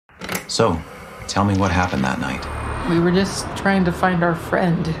So, tell me what happened that night. We were just trying to find our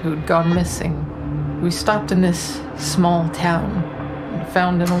friend who'd gone missing. We stopped in this small town and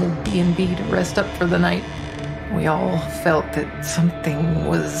found an old B&B to rest up for the night. We all felt that something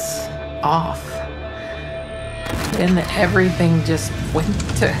was off. Then everything just went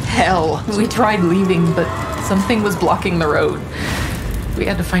to hell. We tried leaving, but something was blocking the road. We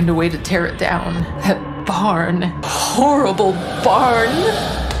had to find a way to tear it down. That barn. Horrible barn.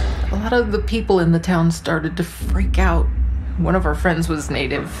 A lot of the people in the town started to freak out. One of our friends was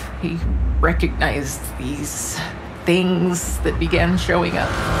native. He recognized these things that began showing up.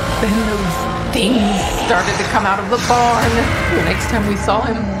 Then those things started to come out of the barn. The next time we saw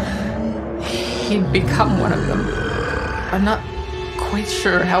him, he'd become one of them. I'm not quite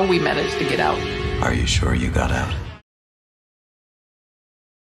sure how we managed to get out. Are you sure you got out?